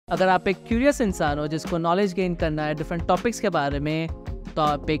अगर आप एक क्यूरियस इंसान हो जिसको नॉलेज गेन करना है डिफरेंट टॉपिक्स के बारे में, तो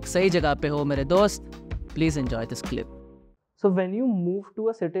आप एक सही जगह पे हो मेरे दोस्त. Please enjoy this clip. So when you move to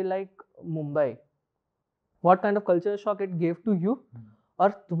a city like Mumbai, what kind of culture shock it gave to you?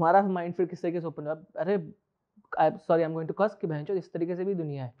 और तुम्हारा माइंड फिर किस तरीके से ओपन हुआ? अरे sorry, I am going to कस कि बहनचोद इस तरीके से भी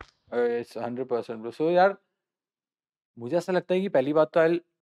दुनिया है. It's 100% bro. सो यार मुझे ऐसा लगता है कि पहली बात तो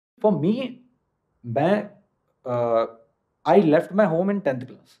फॉर मी, मैं I left my home in 10th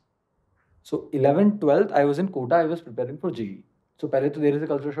class. So 11th 12th I was in Kota. I was preparing for JEE. सो पहले तो there is a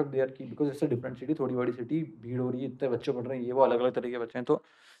culture shock there की because it's a different city, थोड़ी बड़ी city, भीड़ हो रही है, इतने बच्चे पढ़ रहे हैं, ये वो अलग अलग तरह के बच्चे हैं. तो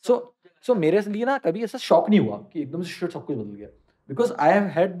सो मेरे लिए ना कभी ऐसा शॉक नहीं हुआ कि एकदम से सब कुछ बदल गया, because I have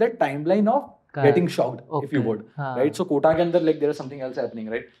had that timeline of getting shocked, if you would, right? So Kota के अंदर like there is something else happening,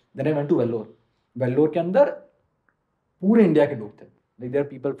 right? Then I went to Vellore के अंदर पूरे इंडिया के लोग थे. like there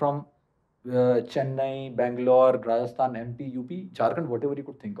are people from Chennai, Bangalore, Rajasthan, MP, UP, Jharkhand, whatever you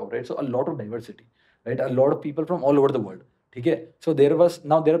could think of, right? So a lot of diversity, right? A lot of people from all over the world. Okay? So there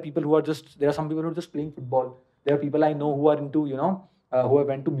are people who are there are some people who are just playing football. There are people I know who are into, who have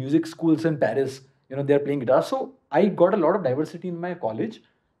went to music schools in Paris. They are playing guitar. So I got a lot of diversity in my college.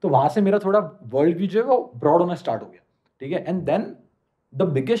 तो वहाँ से मेरा थोड़ा world view जो है वो broad होना start हो गया. ठीक है. And then the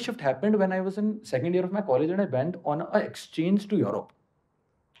biggest shift happened when I was in second year of my college and I went on a exchange to Europe,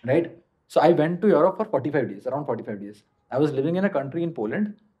 right? So I went to Europe for 45 days, around 45 days. I was living in a country in Poland,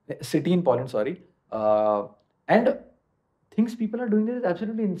 city in Poland, sorry. And things people are doing there is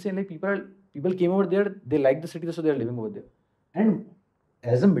absolutely insane. Like people came over there, they like the city, so they are living over there. And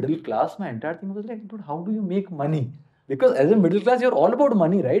as a middle class, my entire thing was like, dude, how do you make money? Because as a middle class, you're all about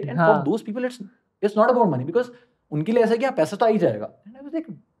money, right? And for those people, it's not about money because उनके लिए ऐसा कि पैसा तो आ ही जाएगा. And I was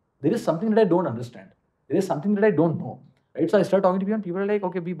like, there is something that I don't understand. There is something that I don't know. Right, so I started talking to people and people are like,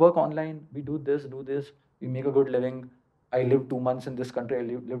 okay, we work online, we do this, we make a good living. I live 2 months in this country, I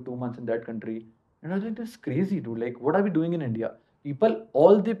live 2 months in that country. And I was like, this is crazy, dude. Like, what are we doing in India?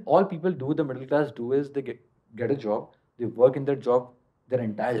 All people do, the middle class do is they get a job, they work in that job their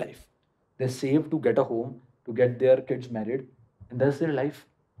entire life. They save to get a home, to get their kids married, and that's their life.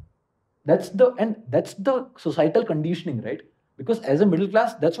 That's the societal conditioning, right? Because as a middle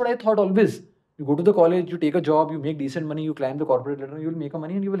class, that's what I thought always. You go to the college, you take a job, you make decent money, you climb the corporate ladder, you will make a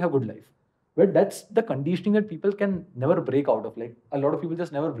money and you will have a good life. But that's the conditioning that people can never break out of. Like a lot of people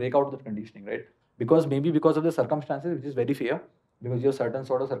just never break out of that conditioning, right? Because of the circumstances, which is very fair. Because you have certain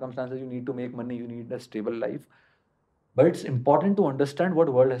sort of circumstances, you need to make money, you need a stable life. But it's important to understand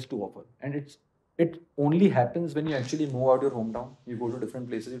what world has to offer. And it only happens when you actually move out your hometown, you go to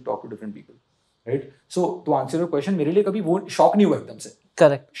different places, you talk to different people. Right? So to answer your question, मेरे लिए कभी वो shock नहीं हुआ एकदम से.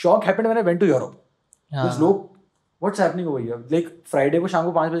 Correct. Shock happened when I went to Europe. Because लोग, what's happening over here? Like Friday को शाम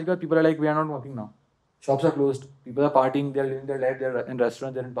को 5 बजे के बाद people are like, we are not working now. Shops are closed. People are partying. They are living their life. They are in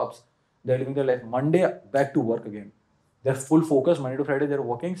restaurants. They are in pubs. They are living their life. Monday back to work again. They are full focus. Monday to Friday they are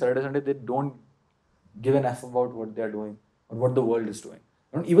working. Saturday Sunday they don't give an F about what they are doing or what the world is doing.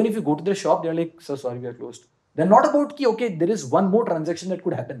 And even if you go to their shop, they are like, sir, sorry, we are closed. They're not about ki, okay, there is one more transaction that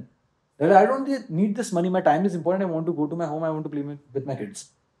could happen. They're like, I don't need this money. My time is important. I want to go to my home. I want to play with my kids.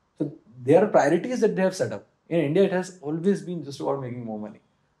 So there are priorities that they have set up. In India, it has always been just about making more money,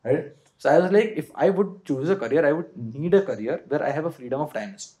 right? So I was like, if I would choose a career, I would need a career where I have a freedom of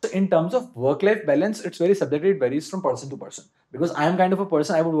time. So in terms of work-life balance, it's very subjective. It varies from person to person. Because I am kind of a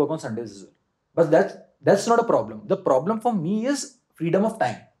person, I would work on Sundays as well. But that's not a problem. The problem for me is freedom of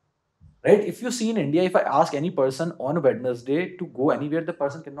time, right? If you see in India, if I ask any person on Wednesday to go anywhere, the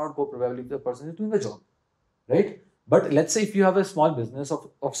person cannot go probably if the person is doing a job, right? But let's say if you have a small business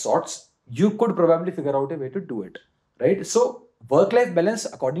of sorts, you could probably figure out a way to do it, right? So work-life balance,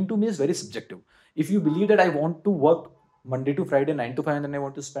 according to me, is very subjective. If you believe that I want to work Monday to Friday, 9 to 5, and then I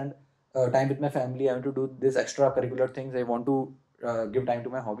want to spend time with my family, I want to do this extracurricular things, I want to give time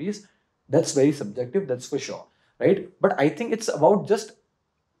to my hobbies, that's very subjective, that's for sure, right? But I think it's about just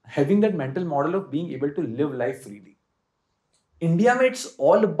having that mental model of being able to live life freely. India, it's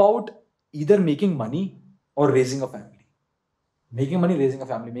all about either making money or raising a family. Making money, raising a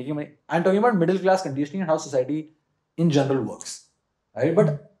family, making money. I'm talking about middle class conditioning and how society in general works, right?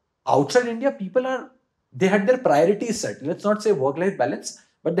 But outside India, they had their priorities set. Let's not say work-life balance,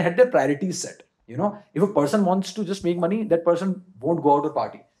 but they had their priorities set. If a person wants to just make money, that person won't go out or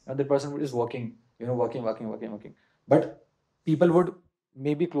party. That person is working, working. But people would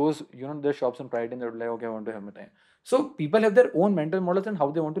maybe close, their shops on Friday and they would be like, okay, I want to have my time. So people have their own mental models and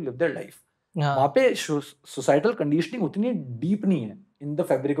how they want to live their life. वहाँ पे societal conditioning उतनी deep नहीं है in the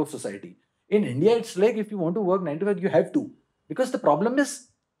fabric of society. In India, it's like if you want to work 9 to 5, you have to. Because the problem is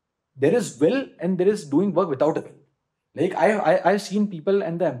there is will and there is doing work without a will. Like I've seen people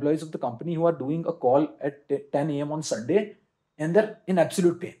and the employees of the company who are doing a call at 10 a.m. on Sunday, and they're in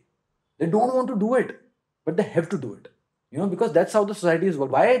absolute pain. They don't want to do it, but they have to do it. Because that's how the society is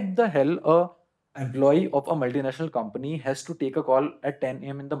working. Why the hell a employee of a multinational company has to take a call at 10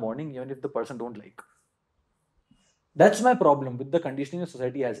 a.m. in the morning, even if the person don't like? That's my problem with the conditioning the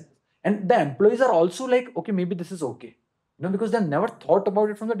society has. And the employees are also like, okay, maybe this is okay. Because they've never thought about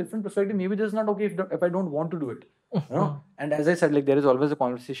it from the different perspective. Maybe this is not okay if I don't want to do it. And as I said, like there is always a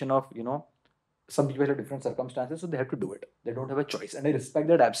conversation of, some people have different circumstances, so they have to do it. They don't have a choice. And I respect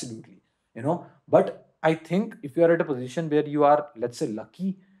that absolutely. But I think if you are at a position where you are, let's say,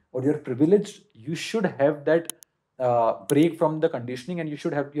 lucky or you're privileged, you should have that break from the conditioning, and you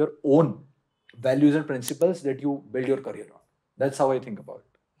should have your own values and principles that you build your career on. That's how I think about it.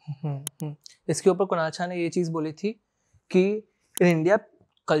 इसके ऊपर कुणाल ने ये चीज बोली थी कि in India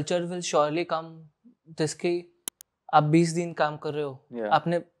culture will surely कम जिसकी आप 20 दिन काम कर रहे हो,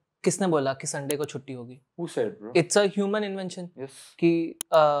 आपने किसने बोला कि संडे को छुट्टी होगी? Who said, bro? It's a human invention. Yes. कि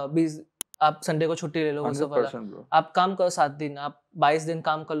 20 आप संडे को छुट्टी ले लो, 100%, bro. आप काम करो 7 दिन, आप 22 दिन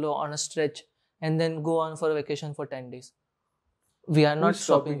काम कर लो on a stretch and then go on for a vacation for 10 days. We are not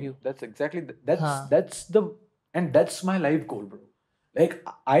stopping you. That's exactly that's my life goal, bro. Like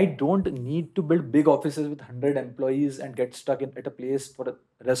I don't need to build big offices with 100 employees and get stuck at a place for the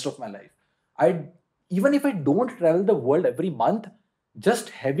rest of my life. Even if I don't travel the world every month, just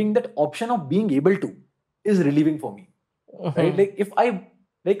having that option of being able to is relieving for me. Right? Like if I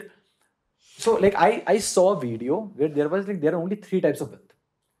I saw a video where there are only 3 types of wealth.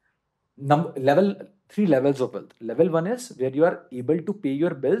 3 levels of wealth. Level 1 is where you are able to pay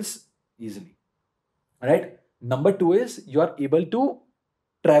your bills easily. Right? Number 2 is you are able to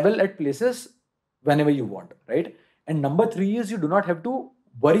travel at places whenever you want. Right? And number 3 is you do not have to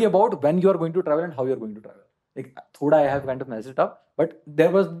worry about when you are going to travel and how you are going to travel. Like thoda I have kind of messed it up, but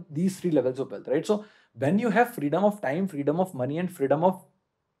there was these 3 levels of wealth. Right? So when you have freedom of time, freedom of money, and freedom of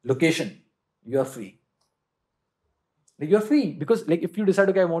location, you are free. Like you're free because like if you decide,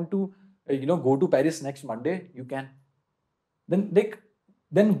 okay, I want to go to Paris next Monday, you can.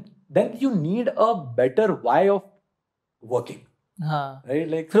 Then you need a better why of working. Right?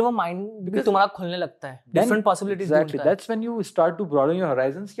 Like फिर वो mind भी तुम्हारा खुलने लगता है. Different possibilities. Exactly. That's when you start to broaden your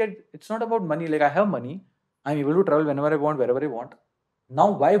horizons. Yet it's not about money. Like I have money, I'm able to travel whenever I want, wherever I want.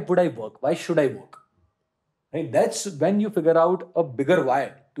 Now why would I work? Why should I work? Right? That's when you figure out a bigger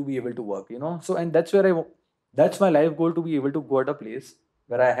why to be able to work. So and that's my life goal, to be able to go at a place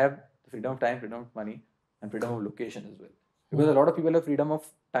where I have freedom of time, freedom of money, and freedom of location as well. Because a lot of people have freedom of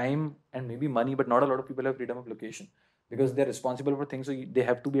time and maybe money, but not a lot of people have freedom of location because they're responsible for things. So they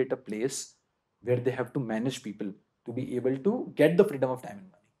have to be at a place where they have to manage people to be able to get the freedom of time and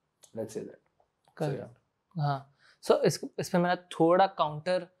money. Let's say that. So, yeah. So इसमें मेरा थोड़ा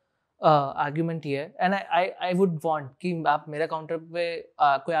counter argument ये है, and I would want कि आप मेरे counter पे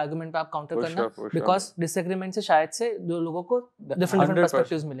कोई argument पे आप counter करना, because disagreement से शायद से दो लोगों को different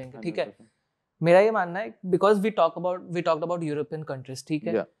perspectives मिलेंगे. ठीक है? मेरा ये मानना है because we talked about European countries. ठीक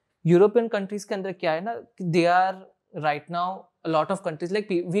है? European countries के अंदर क्या है ना, they are right now a lot of countries, like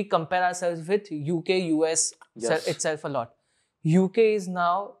we compare ourselves with UK, US itself a lot. UK is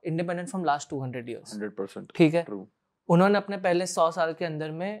now independent from last 200 years. 100%. ठीक है? True. उन्होंने अपने पहले 100 साल के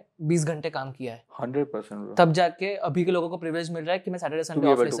अंदर में 20 घंटे काम किया है. 100%. तब जाके अभी के लोगों को प्रिविलेज मिल रहा है कि मैं सैटरडे संडे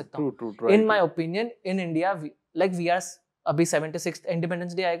ऑफ ले सकता हूँ. In my opinion in India like we are अभी 76th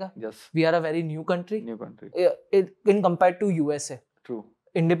इंडिपेंडेंस डे आएगा. We are a very new country in compare to USA. True.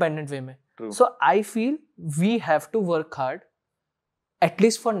 Independent वे में. सो I feel we have to work hard.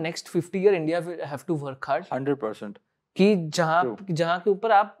 At least for next 50 year India will have to work hard. 100%. कि जहाँ के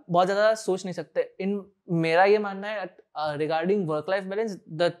ऊपर आप बहुत ज्यादा सोच नहीं सकते. इन मेरा ये मानना है regarding work life balance,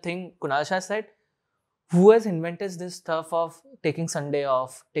 the thing Kunal Shah said, who has invented this stuff of taking Sunday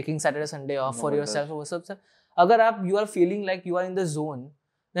off, taking Saturday Sunday off for yourself or yourself? अगर आप you are feeling like you are in the zone,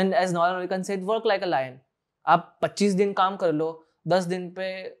 then as Noel American said, work like a lion. आप 25 दिन काम कर लो, 10 दिन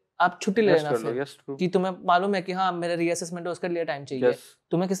पे आप छुट्टी ले लेना फिर कि तुम्हें मालूम है कि हाँ मेरा रीअसेसमेंट है, उसके लिए टाइम चाहिए.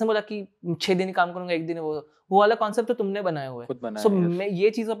 तुम्हें किसने बोला कि 6 दिन ही काम करूंगा, 1 दिन वो वाला कॉन्सेप्ट तो तुमने बनाया हुआ है. सो मैं ये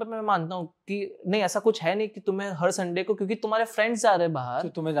चीजों पे मैं मानता हूँ कि नहीं, ऐसा कुछ है नहीं कि तुम्हें हर संडे को क्योंकि तुम्हारे फ्रेंड्स जा रहे हैं बाहर,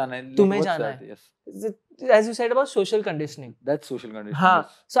 तुम्हें जाना है. As you said about social conditioning, that's social conditioning. हाँ.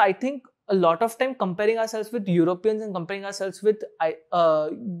 So I think a lot of time comparing ourselves with Europeans and comparing ourselves with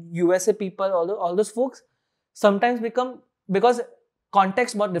USA people, all those folks sometimes become, because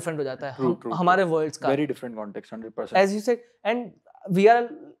context बहुत different हो जाता है हमारे worlds का. Very different context, 100%. As you said, and we are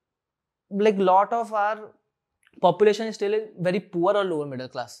like lot of our population is still very poor और lower middle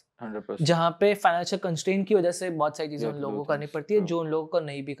class, 100%. जहाँ पे financial constraint की वजह से बहुत सारी चीजें You उन have to do लोगों को करनी things. पड़ती है True. जो उन लोगों को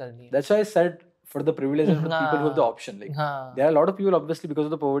नहीं भी करनी है. That's why I said for the privileged and for the people who have the option. Like हाँ. there are a lot of people obviously because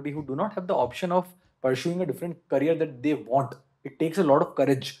of the poverty who do not have the option of pursuing a different career that they want. It takes a lot of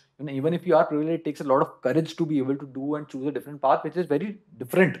courage. You know, even if you are privileged, it takes a lot of courage to be able to do and choose a different path, which is very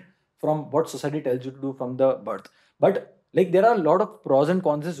different from what society tells you to do from the birth. But like there are a lot of pros and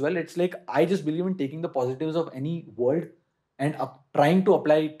cons as well. It's like I just believe in taking the positives of any world and trying to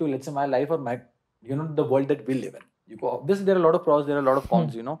apply it to, let's say, my life or my, you know, the world that we live in. You go, obviously there are a lot of pros, there are a lot of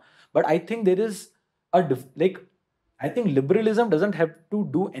cons, you know, but I think there is a like I think liberalism doesn't have to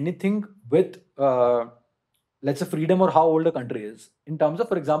do anything with let's say freedom or how old a country is. In terms of,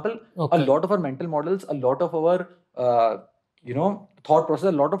 for example, a lot of our mental models, a lot of our you know, thought process,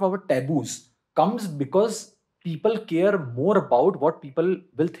 a lot of our taboos comes because people care more about what people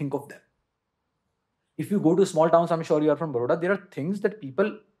will think of them. If you go to small towns, I'm sure you are from Baroda, there are things that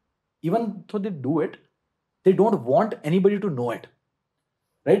people, even though they do it, they don't want anybody to know it,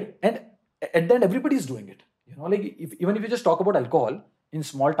 right? And at the end, everybody is doing it. You know, like even if you just talk about alcohol in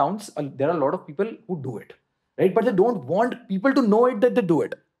small towns, there are a lot of people who do it, right? But they don't want people to know it that they do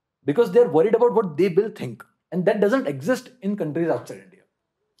it because they're worried about what they will think, and that doesn't exist in countries outside India.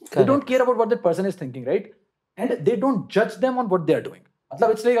 Correct. They don't care about what that person is thinking, right? And they don't judge them on what they are doing.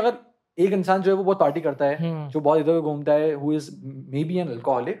 मतलब it's like अगर एक इंसान जो है वो बहुत party करता है, जो बहुत इधर घूमता है, who is maybe an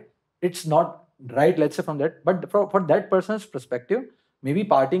alcoholic, it's not right, let's say, from that, but for that person's perspective, maybe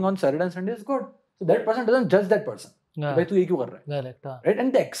partying on Saturday and Sunday is good. So that person doesn't judge that person. भाई तू ये क्यों कर रहा है? Right?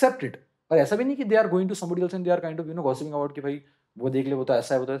 And they accept it. पर ऐसा भी नहीं कि they are going to somebody else and they are kind of, you know, gossiping about कि भाई वो देख ले, वो तो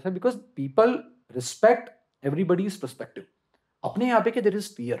ऐसा है, वो तो ऐसा है, because people respect everybody's perspective. अपने यहाँ पे कि there is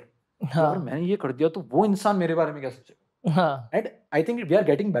fear. अगर मैंने ये कर दिया तो वो इंसान मेरे बारे में क्या सोचेगा? And I think we are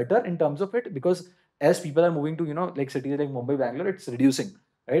getting better in terms of it because as people are moving to, you know, like cities like Mumbai, Bangalore, it's reducing,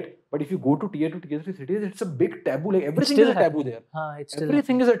 right? But if you go to tier 2, tier 3 cities, it's a big taboo. Like everything is a taboo there.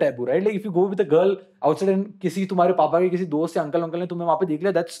 Everything is a taboo, right? Like if you go with a girl outside and किसी तुम्हारे पापा के किसी दोस्त या uncle ने तुम्हें वहाँ पे देख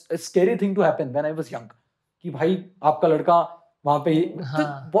लिया, that's a scary thing to happen when I was young. कि भाई आपका लड़का वहाँ पे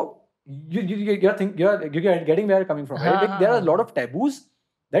what you're getting where I'm coming from, right? Like there are a lot of taboos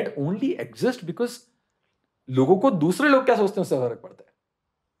that only exist because लोगों को दूसरे लोग क्या सोचते हैं उससे फर्क पड़ता है.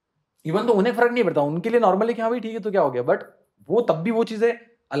 इवन तो उन्हें फर्क नहीं पड़ता, उनके लिए नॉर्मल है कि हाँ भाई ठीक है तो क्या हो गया, बट वो तब भी वो चीजें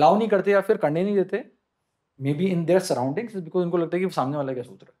अलाउ नहीं करते या फिर करने नहीं देते, may be in their surroundings, because उनको लगता है कि सामने वाला क्या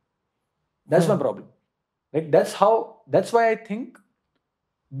सोच रहा है. That's my problem. Like that's why I think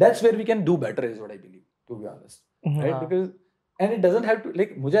that's where we can do better is what I believe, to be honest, right? Because and it doesn't have to,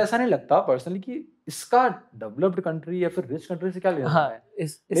 like, मुझे ऐसा नहीं लगता पर्सनली कि इसका डेवलप्ड कंट्री या फिर rich country से क्या लेना देना है.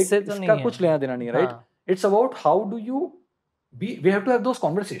 इससे तो नहीं है, इसका कुछ लेना देना नहीं है, right? It's about how do you we have to have those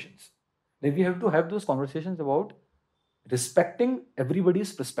conversations. Like we have to have those conversations about respecting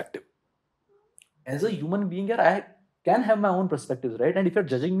everybody's perspective. As a human being here, I can have my own perspectives, right? And if you're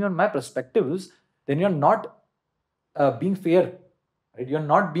judging me on my perspectives, then you're not being fair, right? You're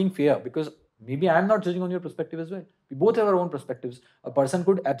not being fair because maybe I'm not judging on your perspective as well. We both have our own perspectives. A person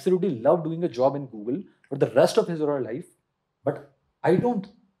could absolutely love doing a job in Google for the rest of his or her life, but I don't.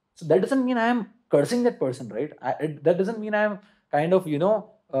 So that doesn't mean I am cursing that person, right? That doesn't mean I am kind of, you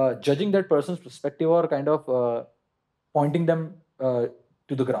know, judging that person's perspective or kind of pointing them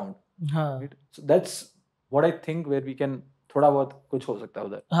to the ground. Right? So that's what I think where we can थोड़ा बहुत कुछ हो सकता है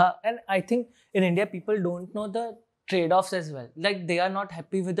उधर. And I think in India people don't know the trade-offs as well. Like they are not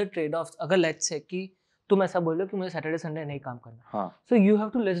happy with the trade-offs. अगर let's say कि तुम ऐसा बोलो कि मुझे सैटरडे संडे नहीं काम करना, so you have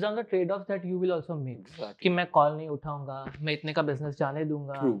to list down the trade off that you will also make, कि मैं कॉल नहीं उठाऊंगा, मैं इतने का बिजनेस जाने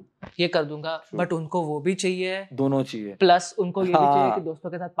दूंगा, ये कर दूंगा, बट उनको वो भी चाहिए, दोनों चाहिए, प्लस उनको ये भी चाहिए कि दोस्तों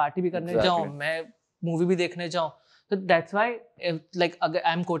के साथ पार्टी भी करने जाऊं, मैं मूवी भी देखने जाऊं. So that's why, like,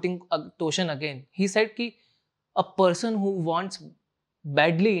 I'm quoting Toshan again. He said कि a person who wants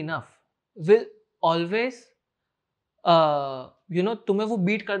badly enough will always, you know, तुम्हें वो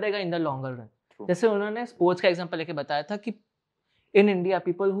बीट कर देगा in the longer run. जैसे उन्होंने स्पोर्ट्स का एग्जांपल लेके बताया था कि in India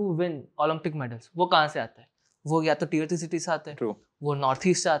people who win Olympic medals, वो कहाँ से आते हैं? वो या तो टियर 3 सिटी से आते हैं, वो नॉर्थ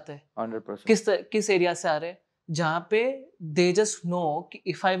ईस्ट से आते हैं, 100%. किस एरिया से आ रहे हैं? जहाँ पे दे जस्ट नो कि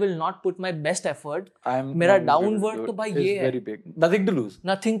if I will not put my best effort, मेरा डाउनवर्ड तो भाई ये है, नथिंग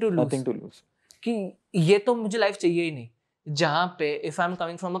टू लूज, कि ये तो मुझे लाइफ चाहिए ही नहीं. जहाँ पे if I am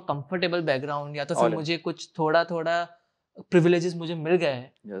coming from a comfortable background या तो फिर मुझे कुछ थोड़ा प्रिविलेजेस मुझे मिल गए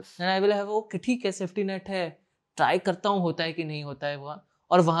हैं, and I will have, okay ठीक है, सेफ्टी नेट है, ट्राई करता हूँ होता है कि नहीं होता है वहाँ.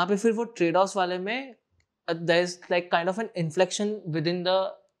 और वहाँ पे फिर वो ट्रेड ऑफ्स वाले में there is like kind of N inflection with in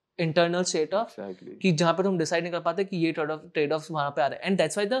the internal state of, कि जहाँ पे तुम डिसाइड नहीं कर पाते कि ये ट्रेड ऑफ्स वहाँ पे आ रहे हैं. And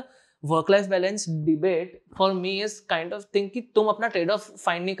that's why the work life balance debate for me is kind of thing कि तुम अपना ट्रेड ऑफ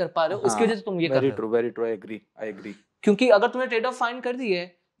फाइंड नहीं कर पा रहे हो, उसकी वजह से तुम ये कर रहे हो। Very true, I agree. क्योंकि अगर तुमने ट्रेड ऑफ फाइंड कर दी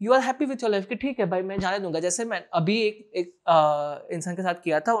है, you are happy with your life कि ठीक है भाई मैं जाने दूंगा। जैसे मैं अभी एक इंसान के साथ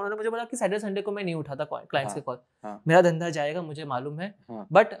किया था, उन्होंने मुझे बोला कि सैटरडे संडे को मैं नहीं उठाता क्लाइंट्स के कॉल, मेरा धंधा जाएगा मुझे मालूम है,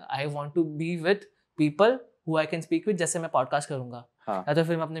 but I want to be with people who I can speak with. जैसे मैं पॉडकास्ट करूंगा, या तो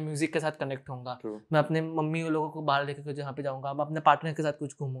फिर मैं अपने म्यूजिक के साथ कनेक्ट होऊंगा, मैं अपने मम्मी लोगों को बाहर लेकर जहाँ पे जाऊंगा, मैं अपने पार्टनर के साथ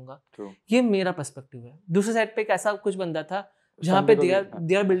कुछ घूमूंगा। ये मेरा पर्सपेक्टिव है। दूसरे साइड पे एक ऐसा कुछ बंदा था जहाँ पे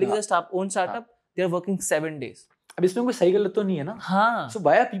they are building own startup, they are working 7 days। अब इसमें कोई सही गलत तो नहीं है ना। हाँ, so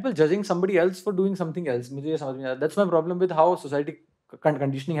why are people judging somebody else for doing something else? मुझे ये समझ में आता। that's my problem with how society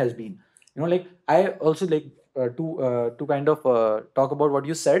conditioning has been, you know, like I also like to kind of talk about what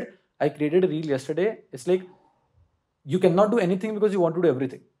you said. I created a reel yesterday. It's like you cannot do anything because you want to do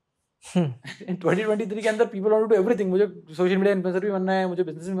everything. in 2023 के अंदर people want to do everything. मुझे social media influencer भी बनना है, मुझे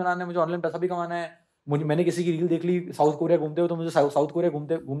business भी बनाना है, मुझे ऑनलाइन पैसा भी कमाना है, मैंने किसी की रील देख ली साउथ कोरिया घूमते हो तो मुझे साउथ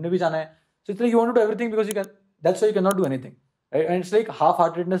कोरिया घूमने भी जाना है। so it's like you want to do everything because you can, that's why you cannot do anything, right? And it's like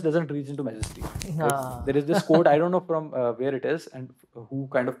half-heartedness doesn't reach into majesty, right? There is this quote, I don't know from where it is and who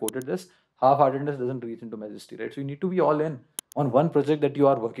kind of quoted this. Half-heartedness doesn't reach into majesty, right? So you need to be all in on one project that you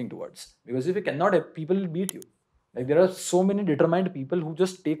are working towards, because if you cannot, people will beat you. Like there are so many determined people who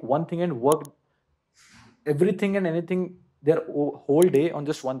just take one thing and work everything and anything their whole day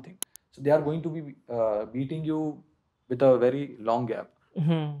on just one thing, so they are going to be beating you with a very long gap.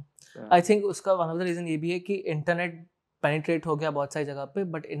 I think उसका one of the reason ये भी है कि internet penetrate हो गया बहुत सारी जगह पे,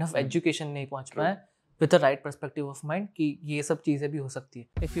 बट इनफ एजुकेशन नहीं पहुंच पाया with the right perspective of mind कि ये सब चीज़ें भी हो सकती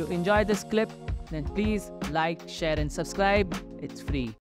है। If you enjoy this clip, then please like, share and subscribe. It's free.